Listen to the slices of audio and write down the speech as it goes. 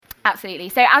Absolutely.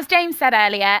 So as James said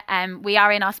earlier, we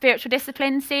are in our spiritual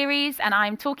disciplines series, and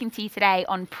I'm talking to you today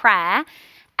on prayer.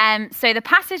 So the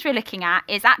passage we're looking at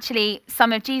is actually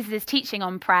some of Jesus' teaching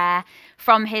on prayer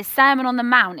from his Sermon on the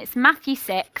Mount. It's Matthew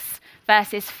 6,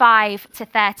 verses 5 to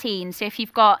 13. So if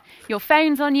you've got your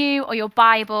phones on you or your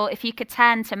Bible, if you could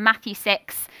turn to Matthew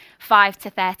 6, 5 to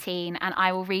 13, and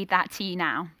I will read that to you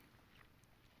now.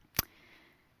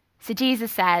 So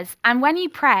Jesus says, "And when you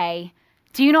pray,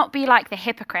 do not be like the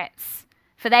hypocrites,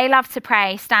 for they love to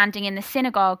pray standing in the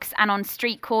synagogues and on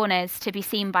street corners to be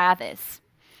seen by others.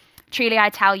 Truly I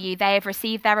tell you, they have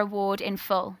received their reward in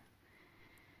full.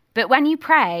 But when you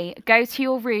pray, go to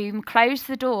your room, close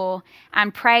the door,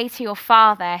 and pray to your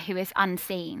Father who is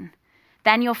unseen.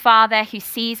 Then your Father who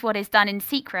sees what is done in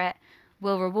secret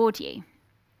will reward you.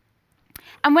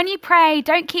 And when you pray,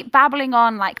 don't keep babbling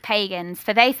on like pagans,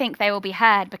 for they think they will be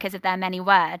heard because of their many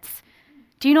words.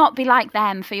 Do not be like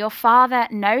them, for your Father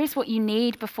knows what you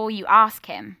need before you ask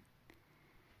him.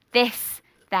 This,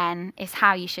 then, is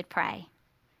how you should pray.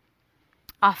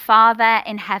 Our Father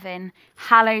in heaven,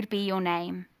 hallowed be your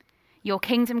name. Your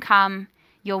kingdom come,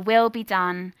 your will be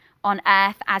done, on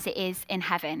earth as it is in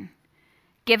heaven.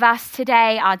 Give us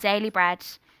today our daily bread,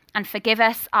 and forgive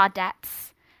us our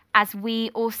debts, as we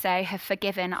also have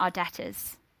forgiven our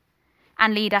debtors.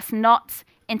 And lead us not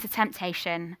into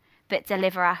temptation, but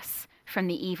deliver us from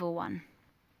the evil one."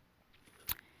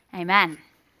 Amen.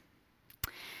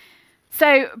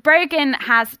 So Brogan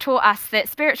has taught us that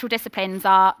spiritual disciplines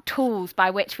are tools by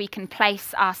which we can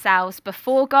place ourselves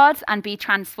before God and be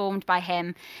transformed by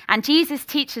him. And Jesus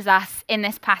teaches us in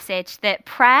this passage that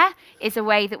prayer is a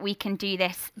way that we can do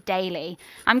this daily.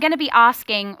 I'm going to be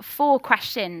asking 4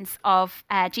 questions of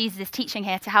Jesus' teaching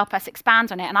here to help us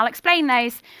expand on it. And I'll explain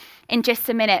those in just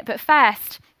a minute. But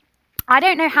first, I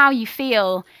don't know how you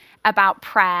feel about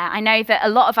prayer. I know that a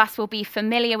lot of us will be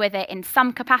familiar with it in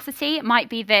some capacity. It might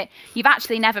be that you've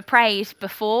actually never prayed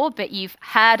before, but you've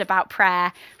heard about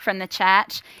prayer from the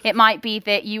church. It might be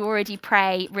that you already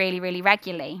pray really, really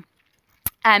regularly.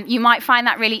 You might find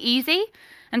that really easy,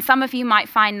 and some of you might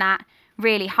find that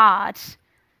really hard.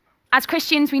 As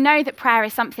Christians, we know that prayer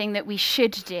is something that we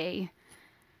should do.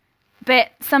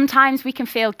 But sometimes we can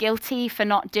feel guilty for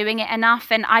not doing it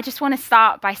enough. And I just want to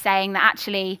start by saying that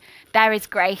actually there is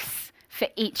grace for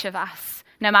each of us.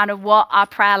 No matter what our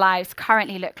prayer lives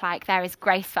currently look like, there is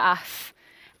grace for us.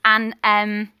 And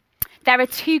there are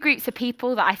 2 groups of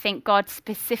people that I think God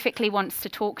specifically wants to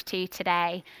talk to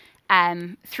today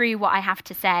through what I have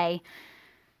to say.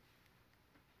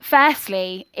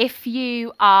 Firstly, if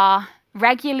you are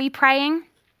regularly praying,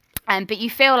 but you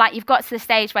feel like you've got to the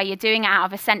stage where you're doing it out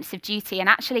of a sense of duty, and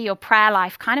actually your prayer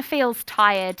life kind of feels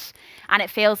tired and it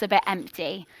feels a bit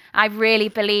empty. I really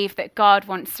believe that God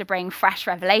wants to bring fresh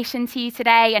revelation to you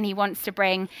today, and he wants to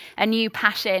bring a new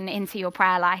passion into your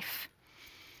prayer life.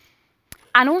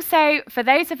 And also for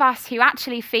those of us who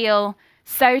actually feel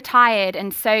so tired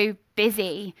and so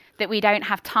busy that we don't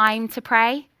have time to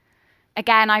pray,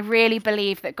 again, I really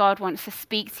believe that God wants to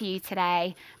speak to you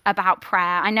today about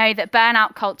prayer. I know that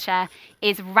burnout culture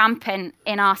is rampant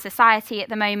in our society at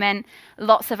the moment.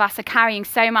 Lots of us are carrying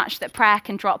so much that prayer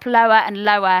can drop lower and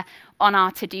lower on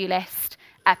our to-do list.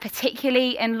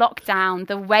 Particularly in lockdown,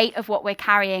 the weight of what we're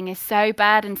carrying is so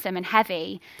burdensome and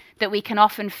heavy that we can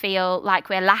often feel like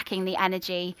we're lacking the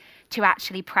energy to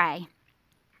actually pray.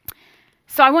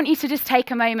 So I want you to just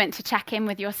take a moment to check in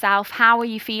with yourself. How are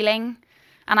you feeling?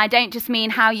 And I don't just mean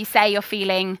how you say you're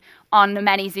feeling on the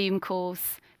many Zoom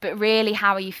calls, but really,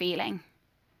 how are you feeling?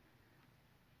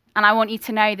 And I want you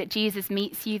to know that Jesus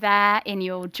meets you there in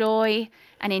your joy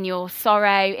and in your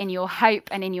sorrow, in your hope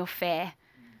and in your fear.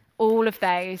 All of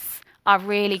those are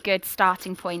really good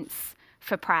starting points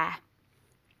for prayer.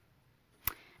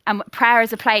 And prayer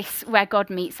is a place where God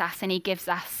meets us and he gives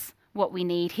us what we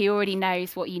need. He already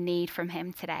knows what you need from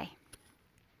him today.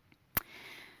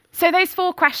 So those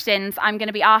 4 questions I'm going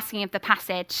to be asking of the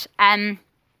passage,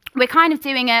 we're kind of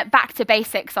doing a back to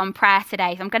basics on prayer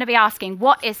today. So I'm going to be asking,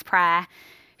 what is prayer?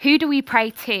 Who do we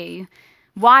pray to?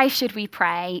 Why should we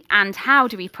pray? And how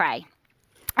do we pray?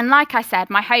 And like I said,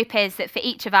 my hope is that for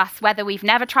each of us, whether we've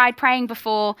never tried praying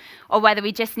before or whether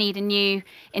we just need a new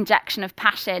injection of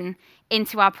passion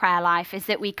into our prayer life, is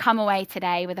that we come away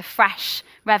today with a fresh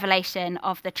revelation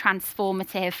of the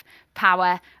transformative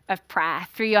power of prayer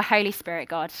through your Holy Spirit,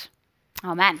 God.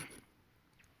 Amen.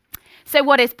 So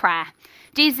what is prayer?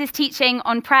 Jesus' teaching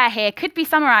on prayer here could be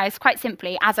summarized quite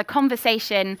simply as a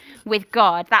conversation with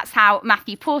God. That's how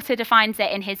Matthew Porter defines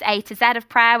it in his A to Z of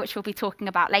prayer, which we'll be talking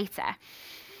about later.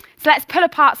 So let's pull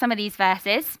apart some of these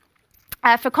verses.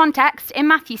 For context, in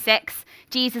Matthew 6,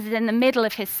 Jesus is in the middle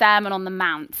of his Sermon on the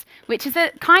Mount, which is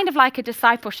a kind of like a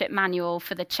discipleship manual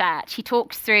for the church. He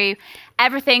talks through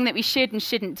everything that we should and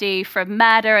shouldn't do, from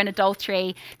murder and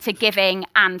adultery to giving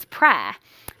and prayer.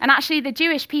 And actually, the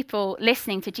Jewish people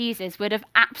listening to Jesus would have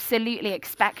absolutely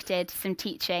expected some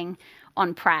teaching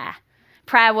on prayer.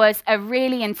 Prayer was a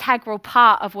really integral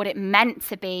part of what it meant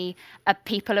to be a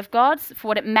people of God, for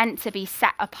what it meant to be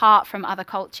set apart from other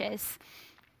cultures.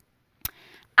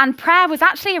 And prayer was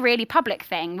actually a really public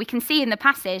thing. We can see in the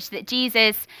passage that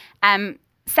Jesus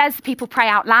says people pray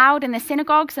out loud in the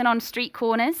synagogues and on street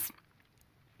corners.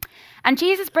 And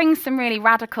Jesus brings some really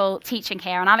radical teaching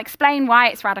here, and I'll explain why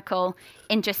it's radical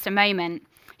in just a moment.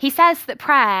 He says that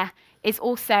prayer is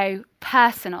also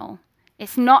personal.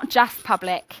 It's not just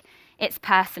public, it's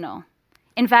personal.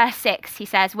 In verse 6, he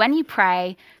says, "When you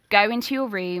pray, go into your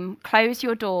room, close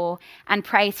your door, and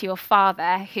pray to your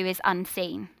Father who is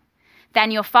unseen. Then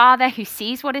your Father who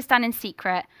sees what is done in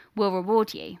secret will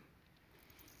reward you."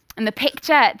 And the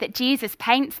picture that Jesus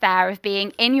paints there of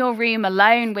being in your room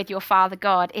alone with your Father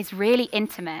God is really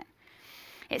intimate.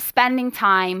 It's spending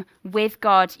time with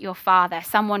God, your Father,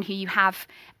 someone who you have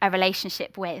a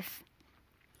relationship with.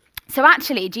 So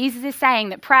actually, Jesus is saying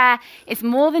that prayer is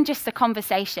more than just a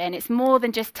conversation. It's more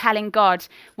than just telling God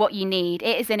what you need.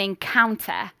 It is an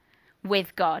encounter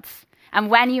with God. And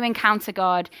when you encounter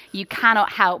God, you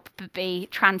cannot help but be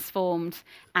transformed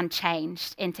and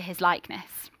changed into his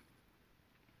likeness.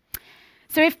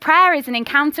 So if prayer is an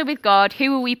encounter with God,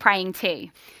 who are we praying to?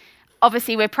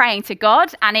 Obviously, we're praying to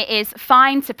God, and it is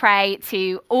fine to pray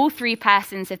to all three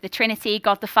persons of the Trinity,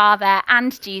 God the Father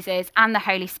and Jesus and the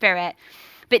Holy Spirit.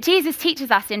 But Jesus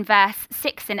teaches us in verse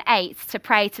 6 and 8 to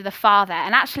pray to the Father.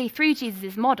 And actually, through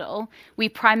Jesus' model, we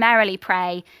primarily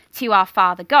pray to our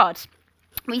Father God.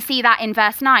 We see that in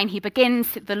verse 9. He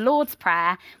begins the Lord's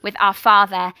Prayer with our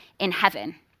Father in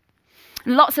heaven.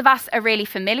 Lots of us are really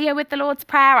familiar with the Lord's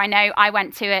Prayer. I know I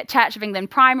went to a Church of England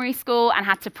primary school and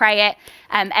had to pray it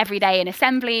every day in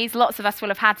assemblies. Lots of us will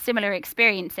have had similar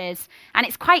experiences. And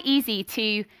it's quite easy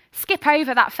to skip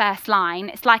over that first line.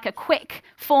 It's like a quick,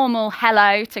 formal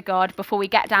hello to God before we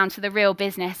get down to the real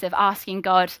business of asking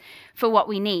God for what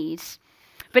we need.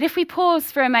 But if we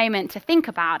pause for a moment to think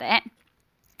about it,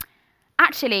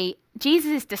 actually,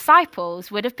 Jesus' disciples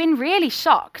would have been really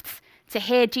shocked to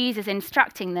hear Jesus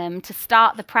instructing them to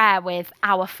start the prayer with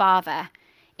 "Our Father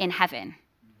in heaven."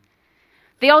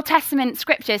 The Old Testament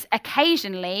scriptures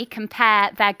occasionally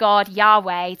compare their God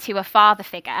Yahweh to a father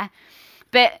figure,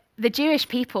 but the Jewish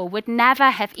people would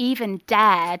never have even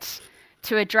dared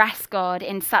to address God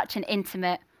in such an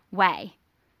intimate way.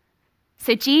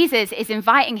 So Jesus is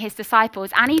inviting his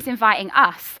disciples, and he's inviting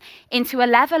us, into a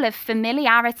level of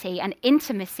familiarity and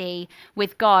intimacy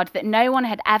with God that no one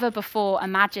had ever before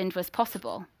imagined was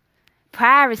possible.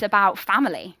 Prayer is about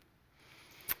family.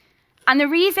 And the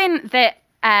reason that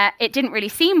it didn't really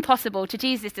seem possible to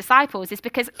Jesus' disciples is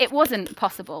because it wasn't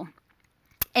possible.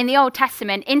 In the Old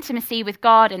Testament, intimacy with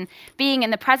God and being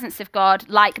in the presence of God,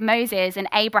 like Moses and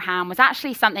Abraham, was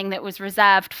actually something that was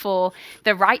reserved for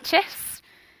the righteous.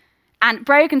 And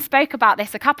Brogan spoke about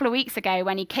this a couple of weeks ago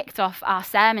when he kicked off our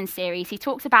sermon series. He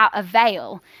talked about a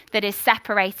veil that is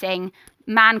separating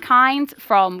mankind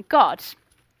from God.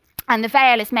 And the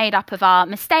veil is made up of our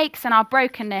mistakes and our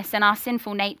brokenness and our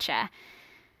sinful nature.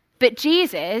 But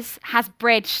Jesus has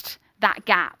bridged that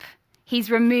gap.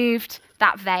 He's removed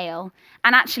that veil.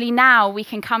 And actually now we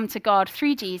can come to God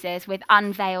through Jesus with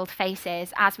unveiled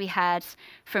faces, as we heard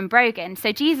from Brogan.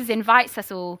 So Jesus invites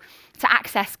us all to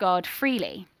access God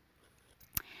freely.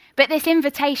 But this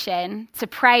invitation to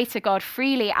pray to God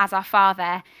freely as our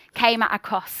Father came at a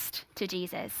cost to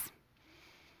Jesus.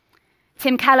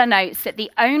 Tim Keller notes that the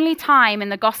only time in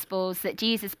the Gospels that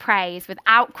Jesus prays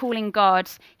without calling God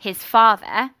his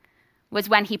Father was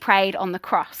when he prayed on the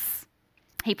cross.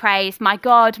 He prays, my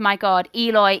God,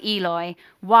 Eloi, Eloi,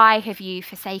 why have you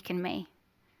forsaken me?"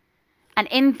 And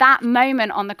in that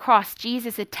moment on the cross,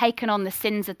 Jesus had taken on the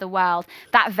sins of the world,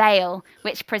 that veil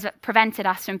which prevented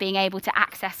us from being able to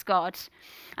access God.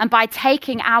 And by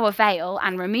taking our veil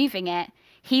and removing it,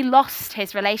 he lost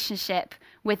his relationship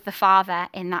with the Father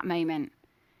in that moment.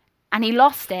 And he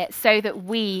lost it so that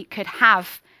we could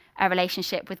have a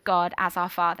relationship with God as our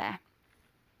Father.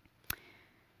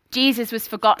 Jesus was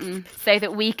forgotten so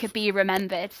that we could be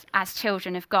remembered as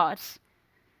children of God.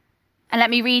 And let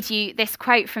me read you this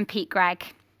quote from Pete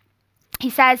Greig. He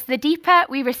says, "The deeper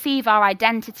we receive our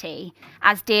identity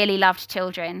as dearly loved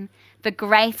children, the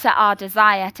greater our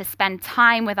desire to spend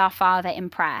time with our Father in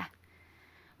prayer.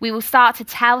 We will start to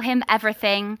tell him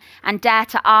everything and dare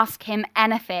to ask him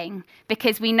anything,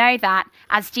 because we know that,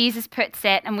 as Jesus puts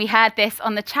it, and we heard this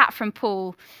on the chat from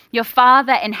Paul, your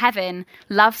Father in heaven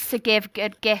loves to give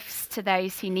good gifts to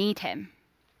those who need him.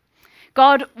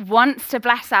 God wants to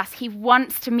bless us. He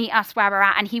wants to meet us where we're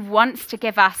at, and he wants to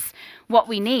give us what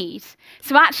we need.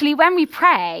 So actually, when we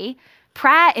pray,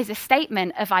 prayer is a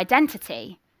statement of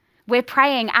identity. We're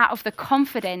praying out of the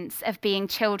confidence of being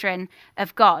children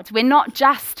of God. We're not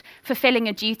just fulfilling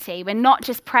a duty. We're not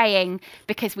just praying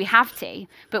because we have to,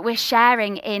 but we're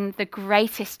sharing in the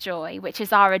greatest joy, which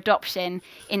is our adoption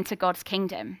into God's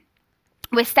kingdom.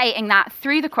 We're stating that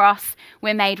through the cross,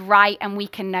 we're made right and we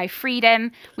can know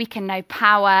freedom, we can know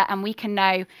power, and we can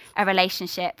know a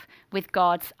relationship with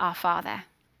God, our Father.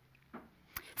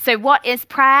 So what is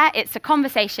prayer? It's a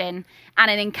conversation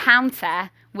and an encounter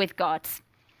with God.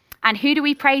 And who do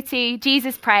we pray to?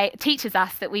 Jesus teaches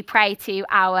us that we pray to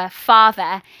our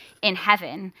Father in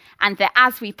heaven, and that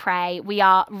as we pray, we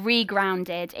are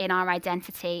regrounded in our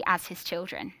identity as his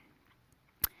children.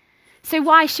 So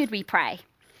why should we pray?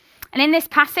 And in this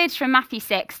passage from Matthew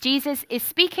 6, Jesus is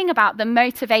speaking about the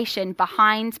motivation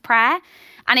behind prayer.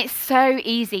 And it's so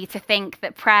easy to think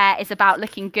that prayer is about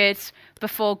looking good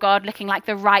before God, looking like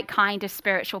the right kind of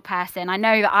spiritual person. I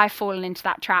know that I've fallen into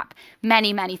that trap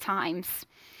many, many times.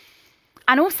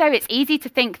 And also, it's easy to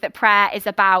think that prayer is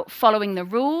about following the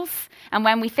rules. And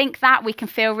when we think that, we can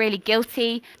feel really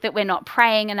guilty that we're not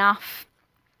praying enough.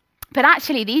 But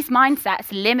actually, these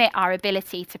mindsets limit our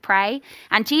ability to pray.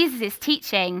 And Jesus'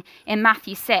 teaching in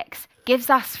Matthew 6 gives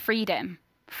us freedom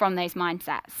from those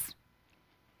mindsets.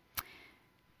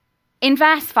 In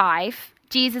verse 5,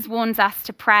 Jesus warns us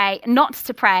to pray, not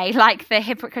to pray like the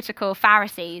hypocritical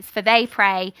Pharisees, for they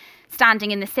pray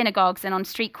standing in the synagogues and on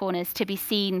street corners to be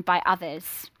seen by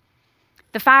others.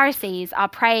 The Pharisees are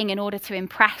praying in order to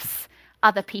impress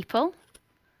other people.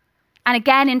 And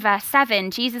again in verse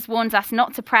 7, Jesus warns us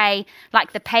not to pray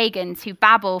like the pagans who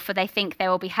babble for they think they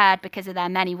will be heard because of their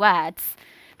many words.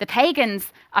 The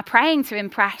pagans are praying to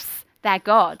impress their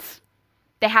God.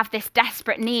 They have this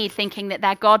desperate need, thinking that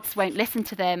their gods won't listen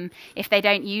to them if they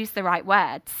don't use the right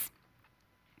words.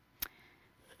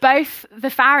 Both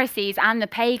the Pharisees and the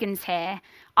pagans here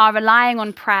are relying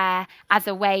on prayer as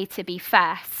a way to be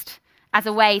first, as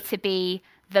a way to be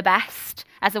the best,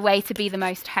 as a way to be the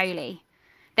most holy.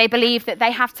 They believe that they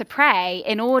have to pray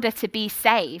in order to be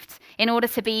saved, in order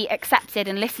to be accepted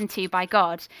and listened to by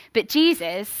God. But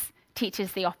Jesus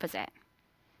teaches the opposite.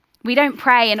 We don't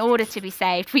pray in order to be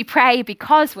saved. We pray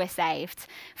because we're saved.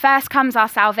 First comes our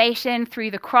salvation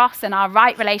through the cross and our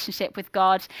right relationship with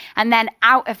God. And then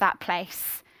out of that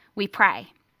place, we pray.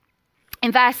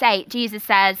 In verse 8, Jesus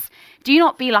says, "Do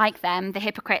not be like them, the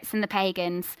hypocrites and the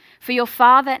pagans, for your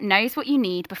Father knows what you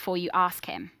need before you ask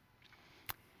him."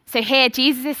 So here,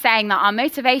 Jesus is saying that our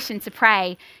motivation to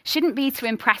pray shouldn't be to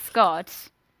impress God.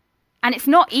 And it's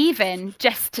not even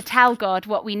just to tell God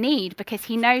what we need, because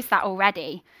he knows that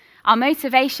already. Our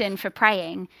motivation for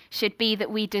praying should be that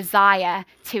we desire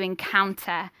to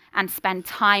encounter and spend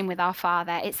time with our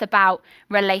Father. It's about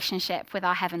relationship with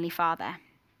our Heavenly Father.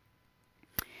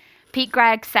 Pete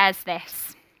Greig says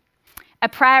this: "A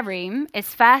prayer room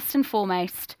is first and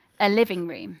foremost a living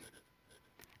room,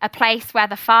 a place where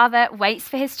the Father waits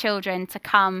for his children to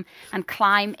come and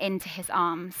climb into his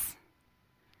arms."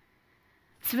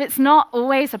 So it's not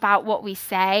always about what we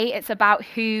say, it's about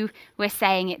who we're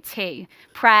saying it to.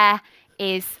 Prayer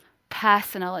is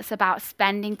personal. It's about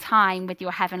spending time with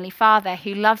your Heavenly Father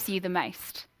who loves you the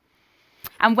most.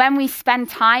 And when we spend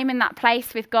time in that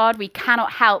place with God, we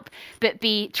cannot help but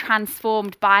be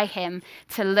transformed by him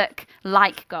to look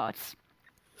like God.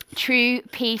 True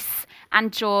peace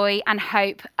and joy and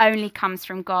hope only comes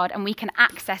from God, and we can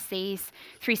access these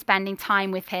through spending time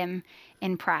with him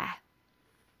in prayer.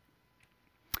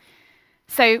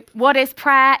 So what is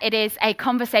prayer? It is a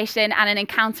conversation and an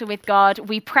encounter with God.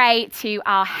 We pray to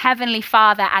our Heavenly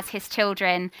Father as his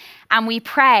children, and we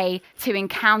pray to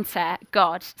encounter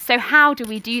God. So how do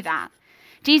we do that?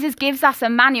 Jesus gives us a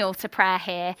manual to prayer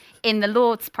here in the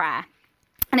Lord's Prayer.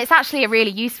 And it's actually a really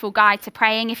useful guide to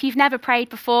praying. If you've never prayed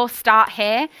before, start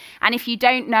here. And if you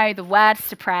don't know the words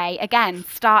to pray, again,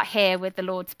 start here with the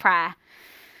Lord's Prayer.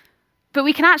 But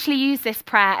we can actually use this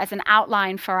prayer as an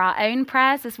outline for our own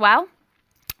prayers as well.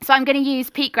 So I'm going to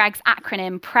use Pete Greig's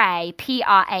acronym PRAY,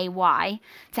 P-R-A-Y,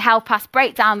 to help us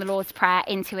break down the Lord's Prayer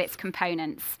into its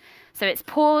components. So it's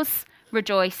pause,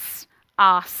 rejoice,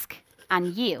 ask,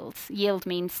 and yield. Yield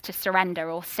means to surrender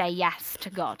or say yes to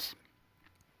God.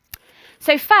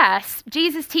 So first,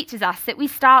 Jesus teaches us that we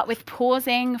start with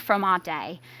pausing from our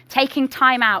day, taking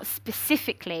time out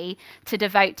specifically to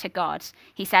devote to God.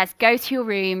 He says, go to your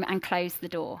room and close the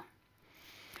door.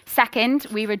 Second,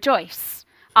 we rejoice.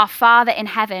 Our Father in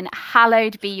heaven,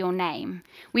 hallowed be your name.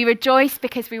 We rejoice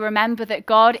because we remember that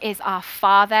God is our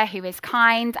Father who is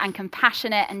kind and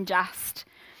compassionate and just,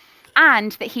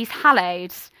 and that he's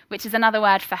hallowed, which is another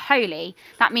word for holy.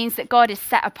 That means that God is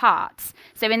set apart.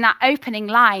 So in that opening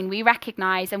line, we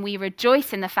recognize and we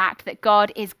rejoice in the fact that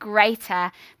God is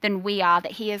greater than we are,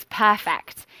 that he is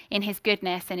perfect in his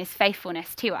goodness and his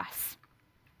faithfulness to us.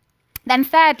 Then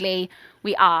thirdly,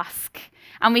 we ask.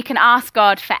 And we can ask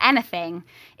God for anything.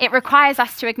 It requires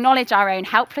us to acknowledge our own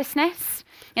helplessness.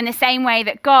 In the same way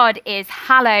that God is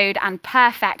hallowed and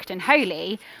perfect and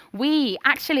holy, we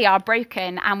actually are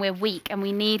broken and we're weak and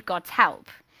we need God's help.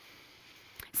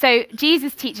 So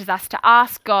Jesus teaches us to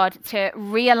ask God to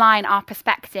realign our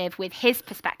perspective with his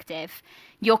perspective.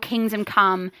 Your kingdom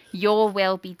come, your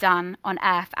will be done on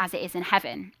earth as it is in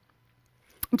heaven.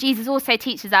 Jesus also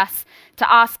teaches us to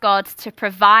ask God to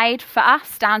provide for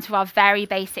us down to our very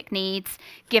basic needs.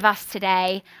 Give us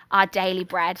today our daily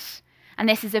bread. And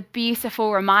this is a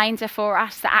beautiful reminder for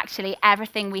us that actually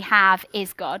everything we have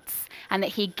is God's and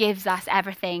that he gives us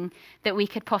everything that we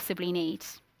could possibly need.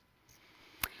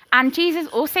 And Jesus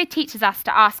also teaches us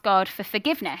to ask God for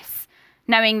forgiveness,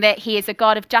 knowing that he is a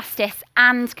God of justice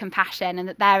and compassion and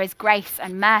that there is grace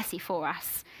and mercy for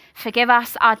us. Forgive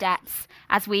us our debts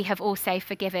as we have also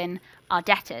forgiven our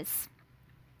debtors.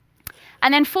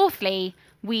 And then fourthly,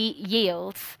 we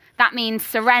yield. That means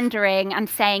surrendering and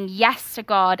saying yes to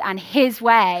God and his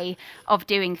way of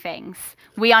doing things.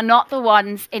 We are not the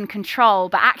ones in control,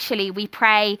 but actually we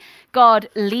pray, God,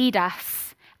 lead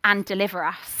us and deliver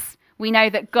us. We know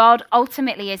that God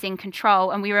ultimately is in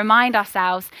control, and we remind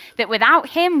ourselves that without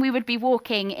him, we would be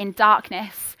walking in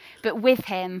darkness, but with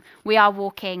him, we are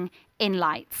walking in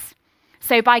lights.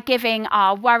 So by giving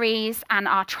our worries and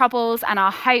our troubles and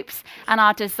our hopes and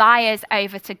our desires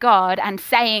over to God and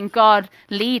saying, God,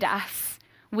 lead us,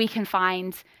 we can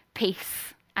find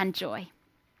peace and joy.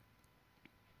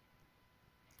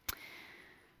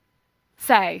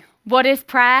 So, what is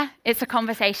prayer? It's a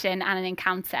conversation and an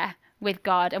encounter with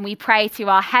God. And we pray to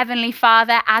our Heavenly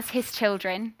Father as his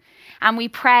children. And we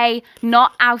pray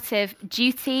not out of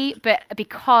duty, but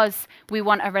because we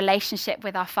want a relationship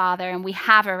with our Father, and we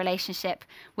have a relationship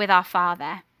with our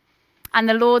Father. And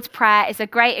the Lord's Prayer is a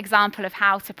great example of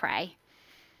how to pray.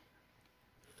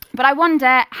 But I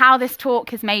wonder how this talk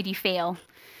has made you feel.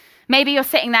 Maybe you're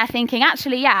sitting there thinking,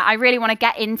 actually, yeah, I really want to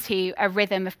get into a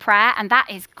rhythm of prayer. And that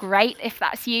is great if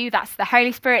that's you. That's the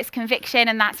Holy Spirit's conviction,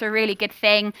 and that's a really good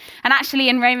thing. And actually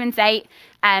in Romans 8,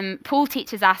 Paul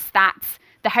teaches us that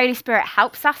the Holy Spirit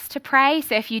helps us to pray.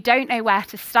 So if you don't know where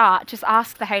to start, just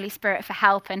ask the Holy Spirit for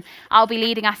help. And I'll be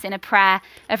leading us in a prayer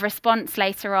of response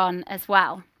later on as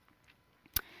well.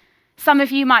 Some of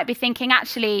you might be thinking,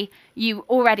 actually, you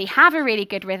already have a really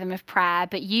good rhythm of prayer,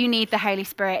 but you need the Holy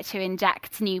Spirit to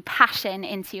inject new passion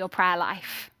into your prayer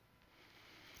life.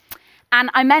 And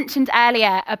I mentioned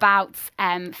earlier about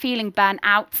feeling burnt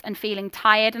out and feeling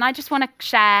tired. And I just want to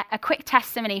share a quick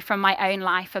testimony from my own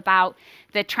life about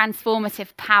the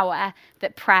transformative power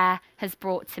that prayer has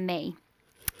brought to me.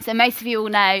 So most of you all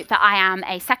know that I am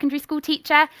a secondary school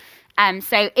teacher.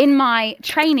 So in my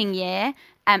training year,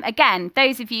 again,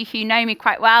 those of you who know me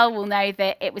quite well will know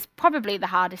that it was probably the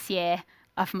hardest year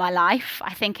of my life.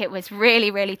 I think it was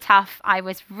really, really tough. I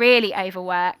was really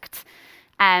overworked.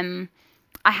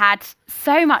 I had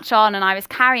so much on and I was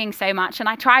carrying so much, and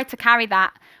I tried to carry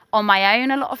that on my own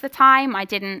a lot of the time. I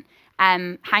didn't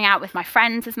hang out with my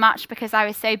friends as much because I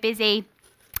was so busy.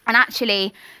 And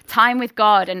actually, time with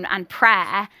God and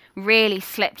prayer really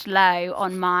slipped low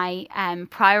on my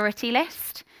priority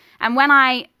list. And when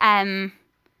I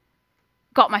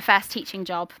got my first teaching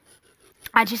job,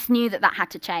 I just knew that had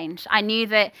to change. I knew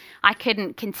that I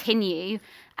couldn't continue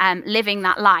living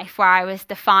that life where I was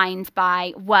defined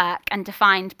by work and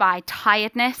defined by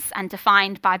tiredness and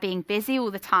defined by being busy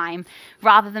all the time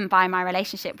rather than by my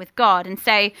relationship with God. And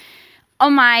so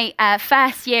on my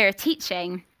first year of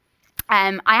teaching,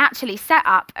 I actually set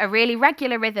up a really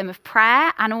regular rhythm of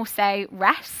prayer and also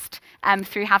rest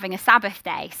through having a Sabbath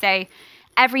day. So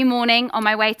every morning on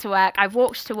my way to work, I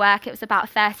walked to work. It was about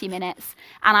 30 minutes,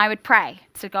 and I would pray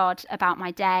to God about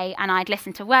my day, and I'd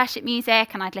listen to worship music,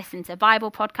 and I'd listen to Bible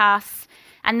podcasts.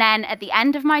 And then at the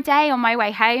end of my day, on my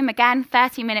way home, again,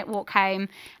 30-minute walk home,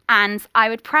 and I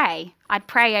would pray. I'd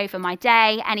pray over my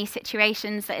day, any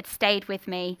situations that had stayed with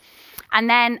me. And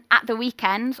then at the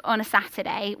weekend, on a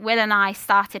Saturday, Will and I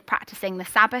started practicing the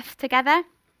Sabbath together.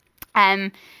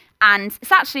 And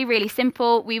it's actually really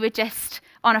simple. We would just,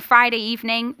 on a Friday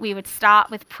evening, we would start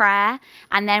with prayer,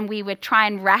 and then we would try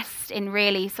and rest in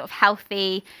really sort of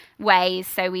healthy ways.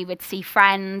 So we would see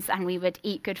friends, and we would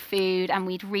eat good food, and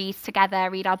we'd read together,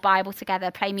 read our Bible together,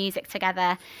 play music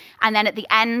together. And then at the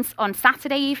end, on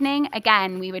Saturday evening,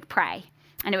 again, we would pray.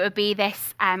 And it would be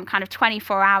this kind of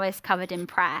 24 hours covered in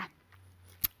prayer.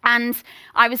 And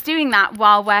I was doing that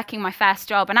while working my first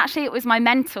job. And actually, it was my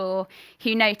mentor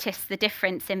who noticed the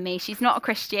difference in me. She's not a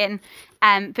Christian,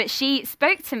 but she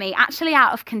spoke to me actually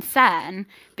out of concern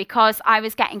because I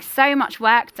was getting so much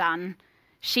work done.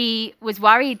 She was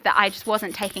worried that I just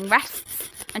wasn't taking rests.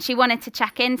 And she wanted to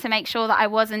check in to make sure that I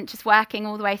wasn't just working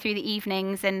all the way through the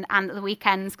evenings and the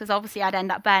weekends, because obviously I'd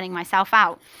end up burning myself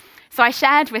out. So I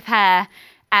shared with her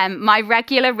my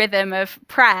regular rhythm of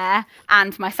prayer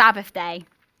and my Sabbath day.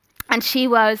 And she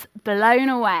was blown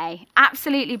away,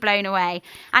 absolutely blown away.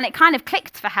 And it kind of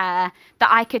clicked for her that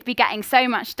I could be getting so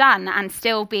much done and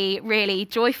still be really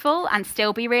joyful and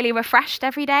still be really refreshed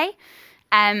every day.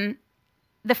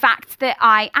 The fact that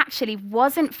I actually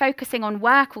wasn't focusing on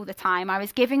work all the time. I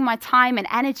was giving my time and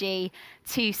energy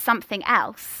to something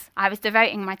else. I was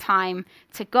devoting my time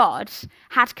to God,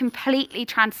 had completely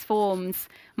transformed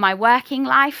my working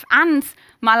life and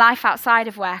my life outside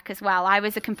of work as well. I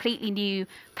was a completely new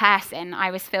person.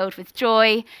 I was filled with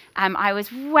joy. I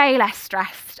was way less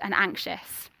stressed and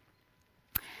anxious.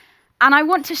 And I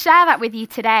want to share that with you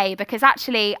today because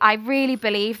actually I really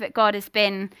believe that God has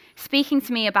been speaking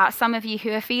to me about some of you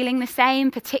who are feeling the same,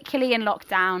 particularly in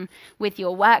lockdown with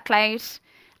your workload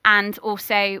and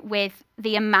also with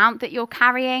the amount that you're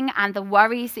carrying and the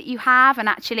worries that you have. And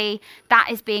actually that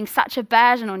is being such a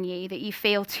burden on you that you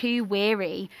feel too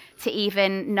weary to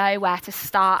even know where to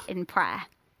start in prayer.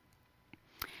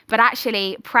 But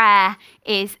actually, prayer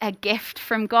is a gift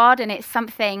from God, and it's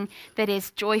something that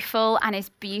is joyful and is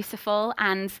beautiful.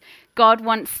 And God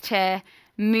wants to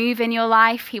move in your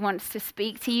life. He wants to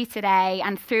speak to you today.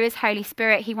 And through his Holy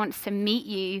Spirit, he wants to meet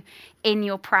you in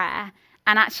your prayer.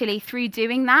 And actually, through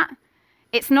doing that,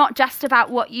 it's not just about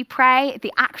what you pray.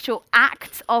 The actual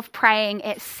act of praying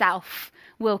itself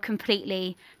will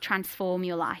completely transform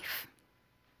your life.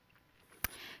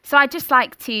 So I'd just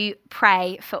like to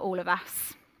pray for all of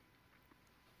us.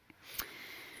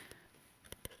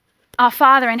 Our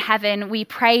Father in heaven, we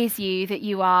praise you that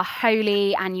you are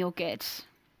holy and you're good.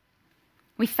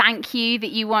 We thank you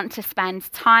that you want to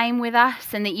spend time with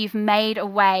us and that you've made a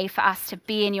way for us to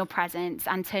be in your presence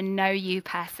and to know you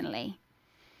personally.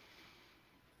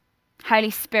 Holy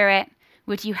Spirit,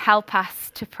 would you help us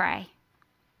to pray?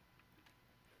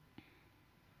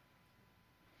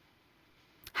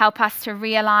 Help us to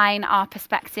realign our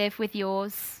perspective with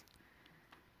yours.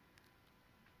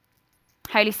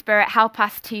 Holy Spirit, help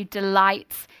us to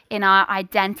delight in our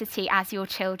identity as your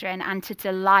children and to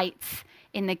delight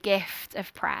in the gift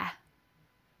of prayer.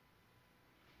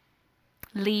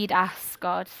 Lead us,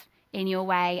 God, in your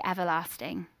way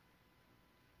everlasting.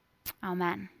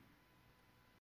 Amen.